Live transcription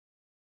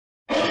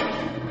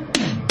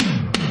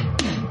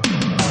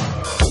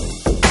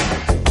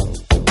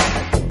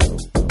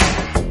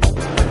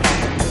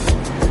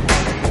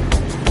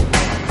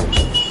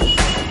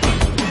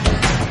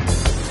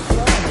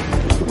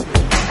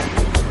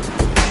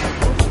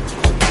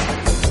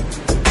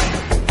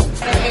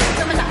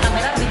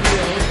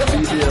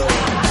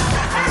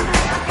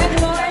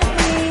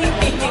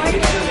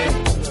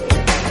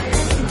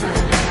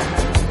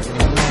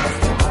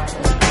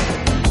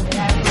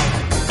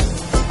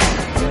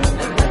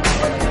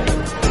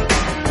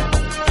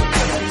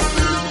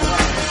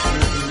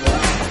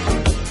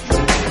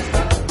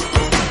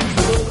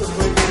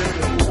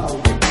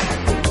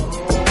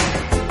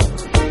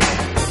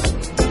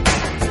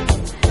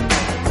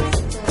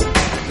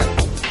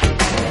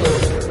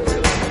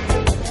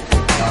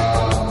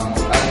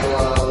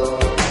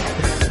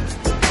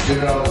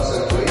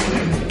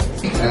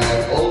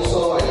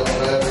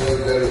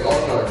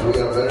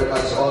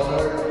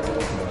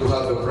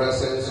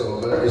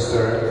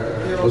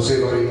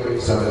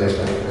sa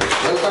Malaysia.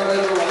 Welcome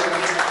everyone.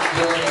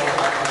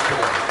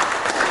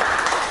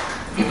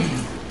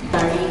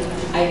 Sorry,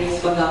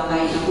 Iris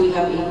Pagakay. We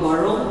have a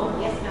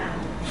quorum. Yes, ma'am.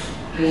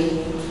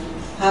 Okay.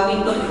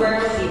 Having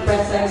confirmed the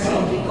presence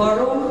of the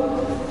quorum,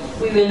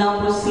 we will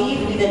now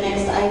proceed with the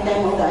next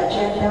item of the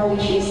agenda,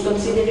 which is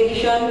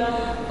consideration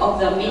of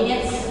the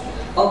minutes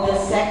of the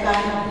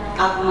second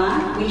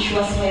AGMA, which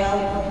was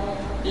held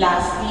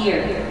last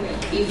year.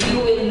 If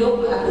you will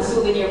look at the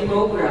souvenir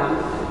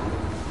program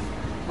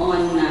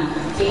on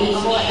page...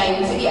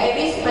 Sige,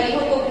 Iris,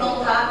 palihog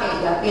note ha, kay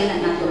appeal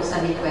na nato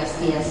sa request.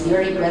 Yes,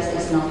 your request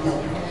is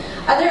noted.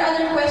 Are there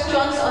other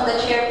questions on the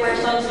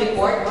chairperson's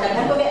report?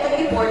 Naghan ko ba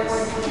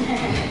reports?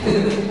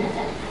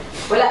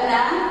 Wala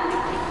na?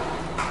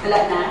 Wala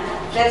na?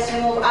 Let's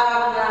move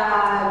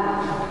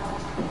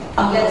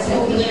let's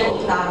move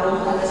to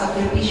tarong at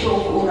sakripisyo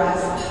of oras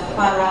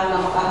para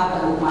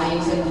makakapag-umayon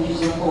sa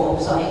Judicial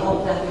Coop. So I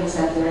hope that we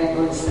set the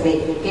record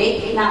straight.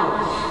 Okay? Now,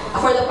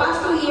 for the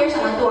past 2 years,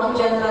 ang atuang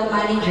general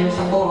manager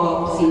sa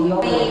Coop, si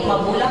Yomi,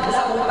 mabulang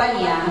sa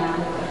kumpanya,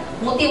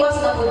 mutiwas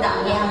na po na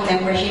ang iyang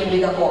membership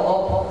with the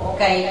Co-op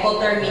kay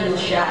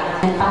co-terminus siya.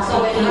 And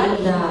possibly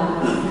the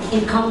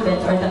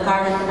incumbent or the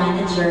current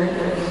manager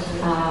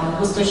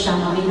gusto siya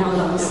maminaw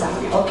lang sa.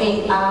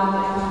 Okay,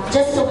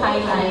 just to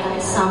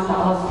highlight some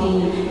of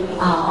the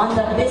on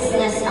the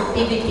business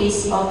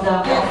activities of the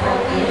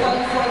cooperative.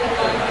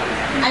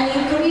 An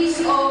increase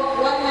of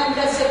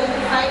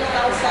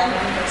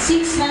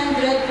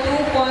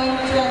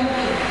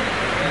 175,602.20.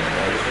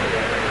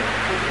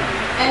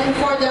 And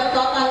for the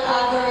total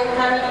other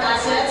current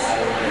assets,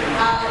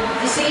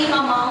 the same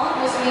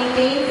amount was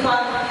maintained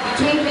from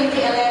between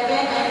 2011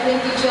 and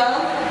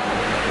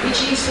 2012, which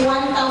is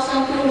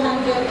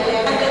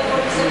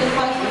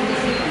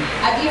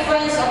 1,211.47.23, a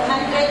difference of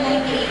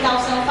 198,519.16.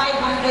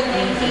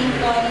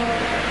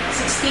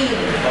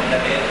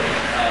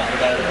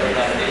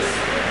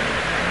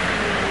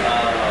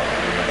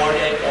 For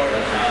the report,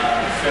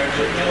 Sir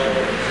Jojo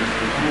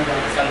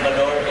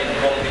Salvador and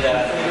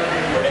Bioenergy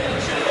for the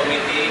election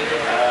committee.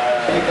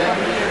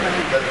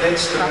 That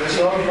needs to be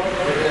resolved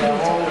within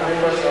all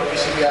members of the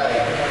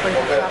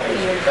SCBIECC.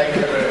 Thank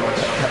you very much.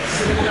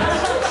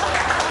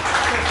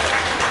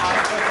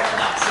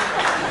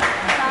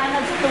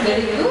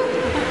 Very good.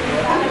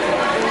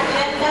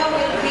 Agenda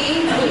will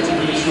be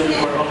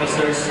resolution for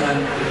officers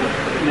and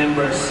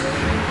members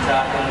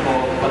sa akin po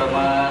para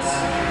mas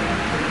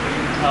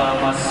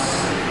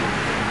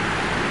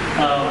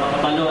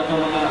makabalo at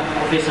mga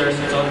officers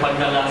sa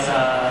pagdala sa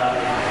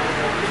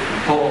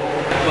po.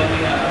 Kung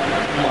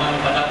mukhang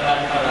padakan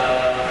para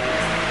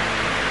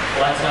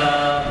sa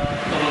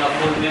mga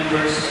full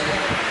members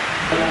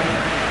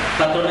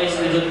patronize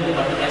na dun po,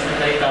 patronize na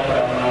tayo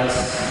para mas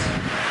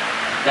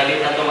dali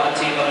na ito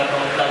ma-achieve ang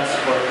atong plans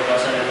for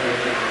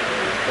 2020.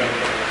 Thank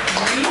you.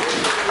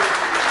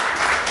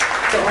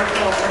 So,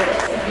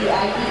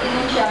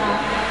 SCBIECC siya.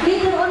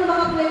 Later on,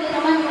 baka pwede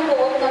naman yung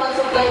Co-op na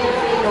mag-supply ng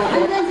free logo.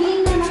 And then,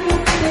 hindi na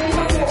natin pwede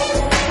mag-Co-op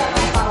na sa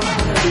mga power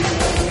services.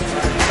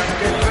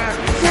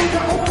 So,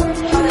 the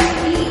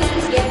opportunity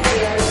is get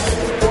there to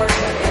support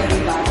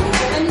everybody.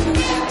 So, ano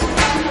yung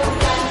some of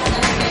plans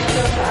na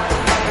mention sa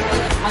ating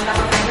ang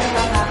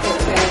nakakamura natin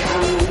kaya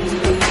ang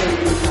invitation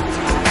in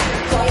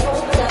So, I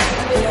hope that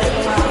we will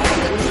see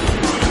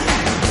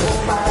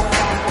para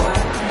sa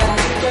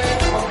manager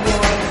of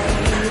your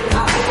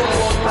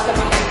para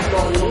mga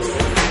employees,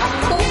 ang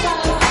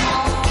total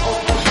amount of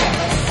the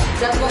checks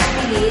that was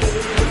released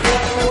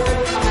was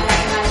worth mga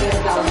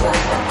 900,000.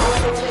 Our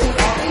purchasing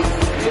office,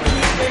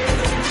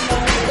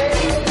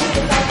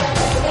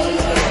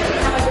 32,000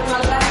 na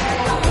madumala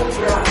na ang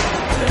obra.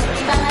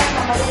 Kita na yung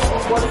kamali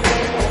of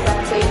boyfriend of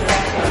that page.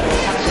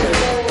 So,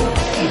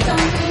 it's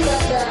something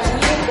that the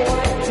new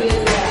board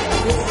will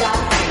discuss.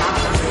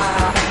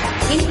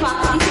 In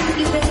fact, this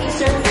is even a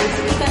service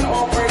we can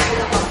offer to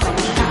the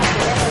company na as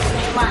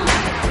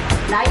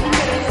na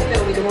i-interest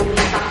pero with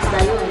holding tax na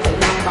yun sa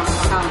ilang bank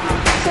account.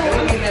 So,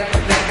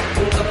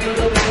 kung kapil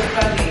daw ng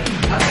kani,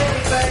 ako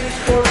i-sign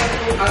for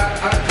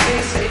at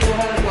least sa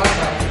inuhang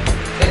kwata,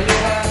 sa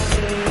inuhang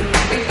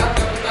pick up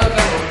capital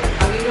karon,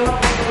 ang inuhang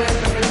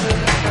authorized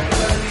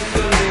capital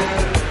mission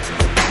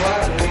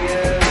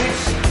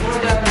which more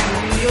than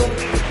million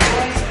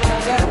twice na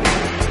agad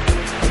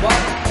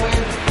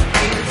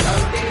 1.8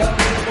 something up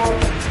for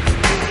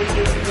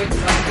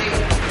 8 something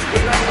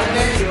ilang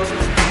million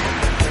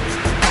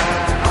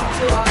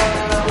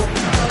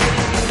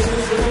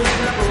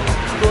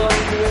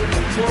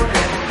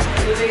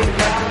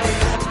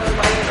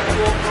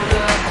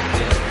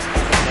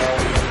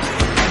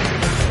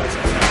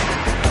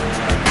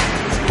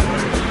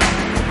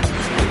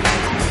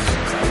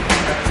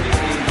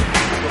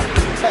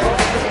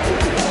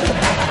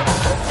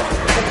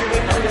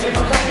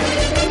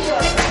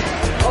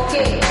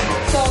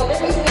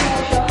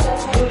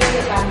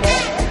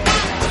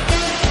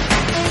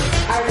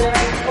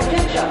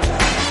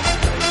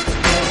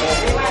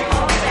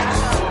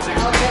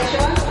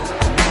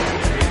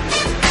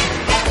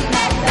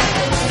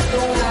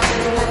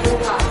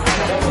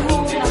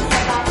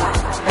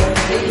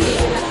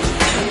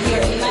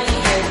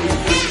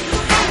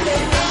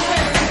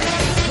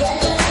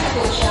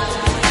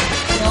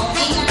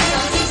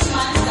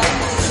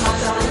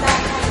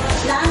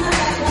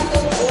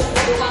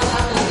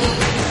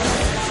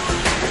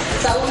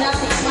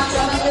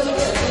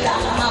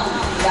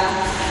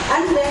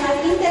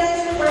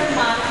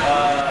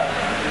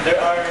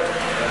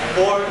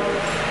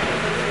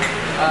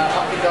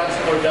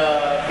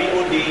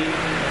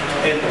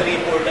entry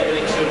for the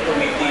election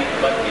committee,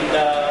 but in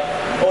the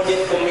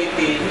audit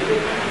committee,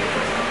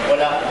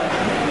 wala.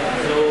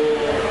 So,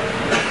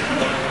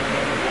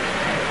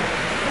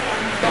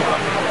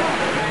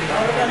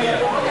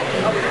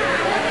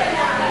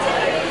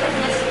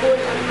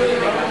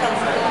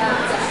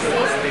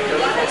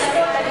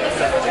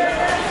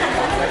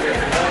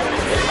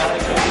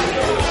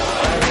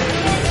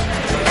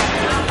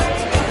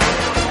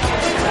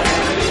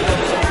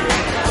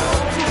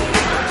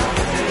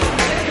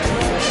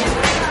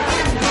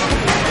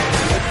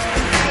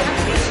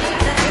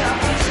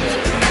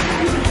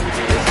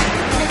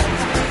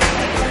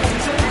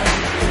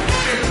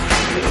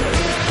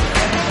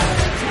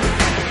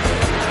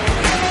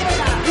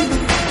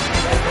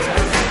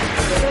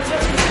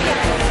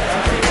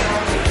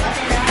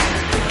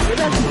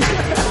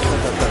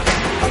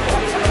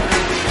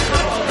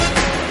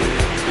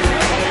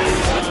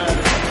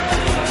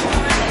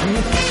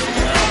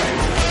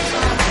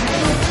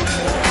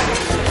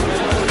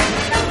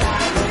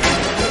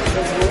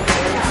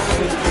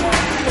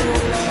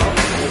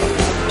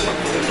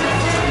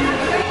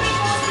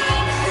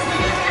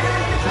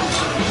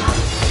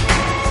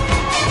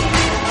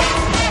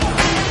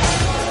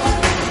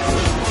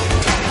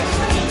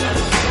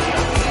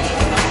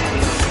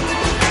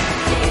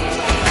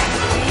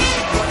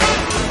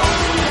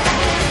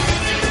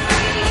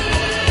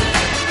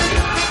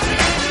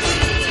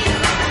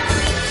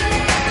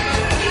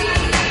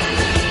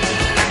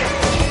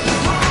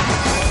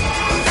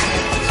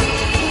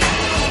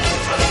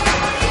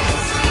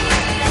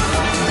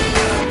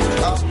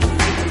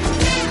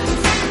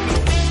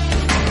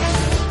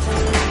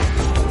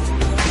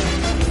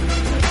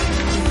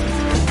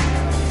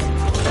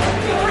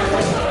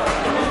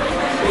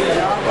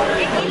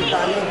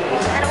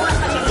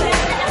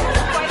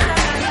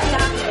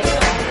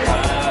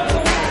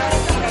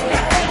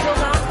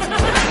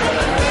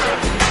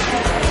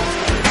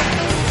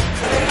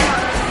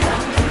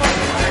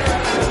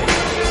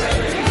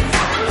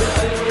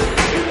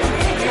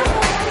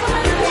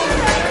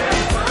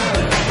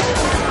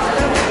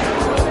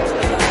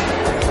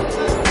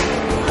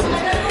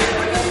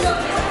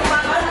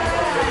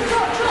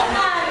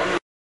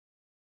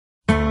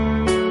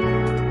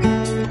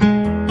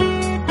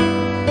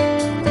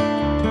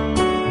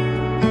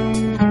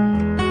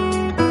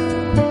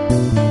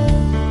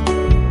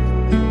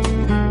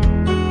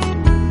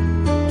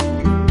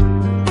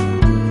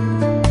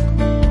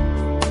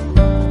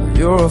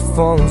 You're a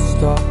falling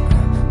star,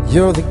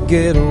 you're the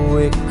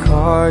getaway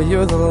car,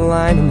 you're the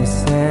line in the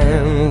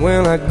sand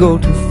when I go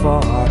too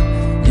far.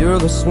 You're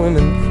the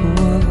swimming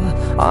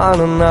pool on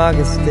an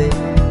August day,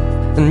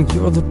 and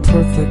you're the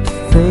perfect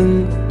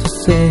thing to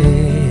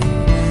say.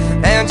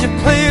 And you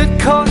play it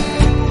coy,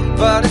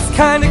 but it's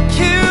kinda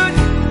cute.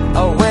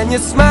 Oh, when you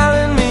smile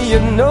at me, you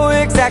know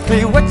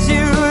exactly what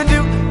you do.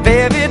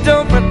 Baby,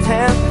 don't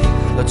pretend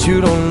that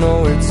you don't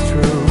know it's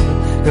true,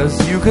 'cause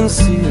you can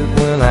see it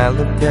when I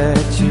look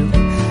at you.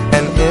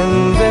 And in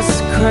this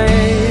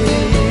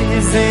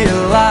crazy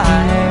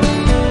life,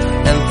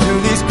 and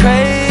through these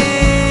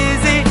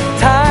crazy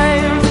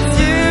times,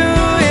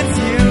 it's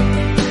you,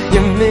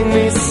 you make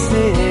me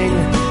sing.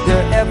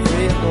 Your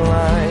every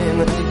line,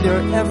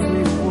 your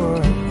every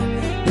word,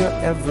 your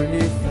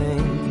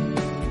everything.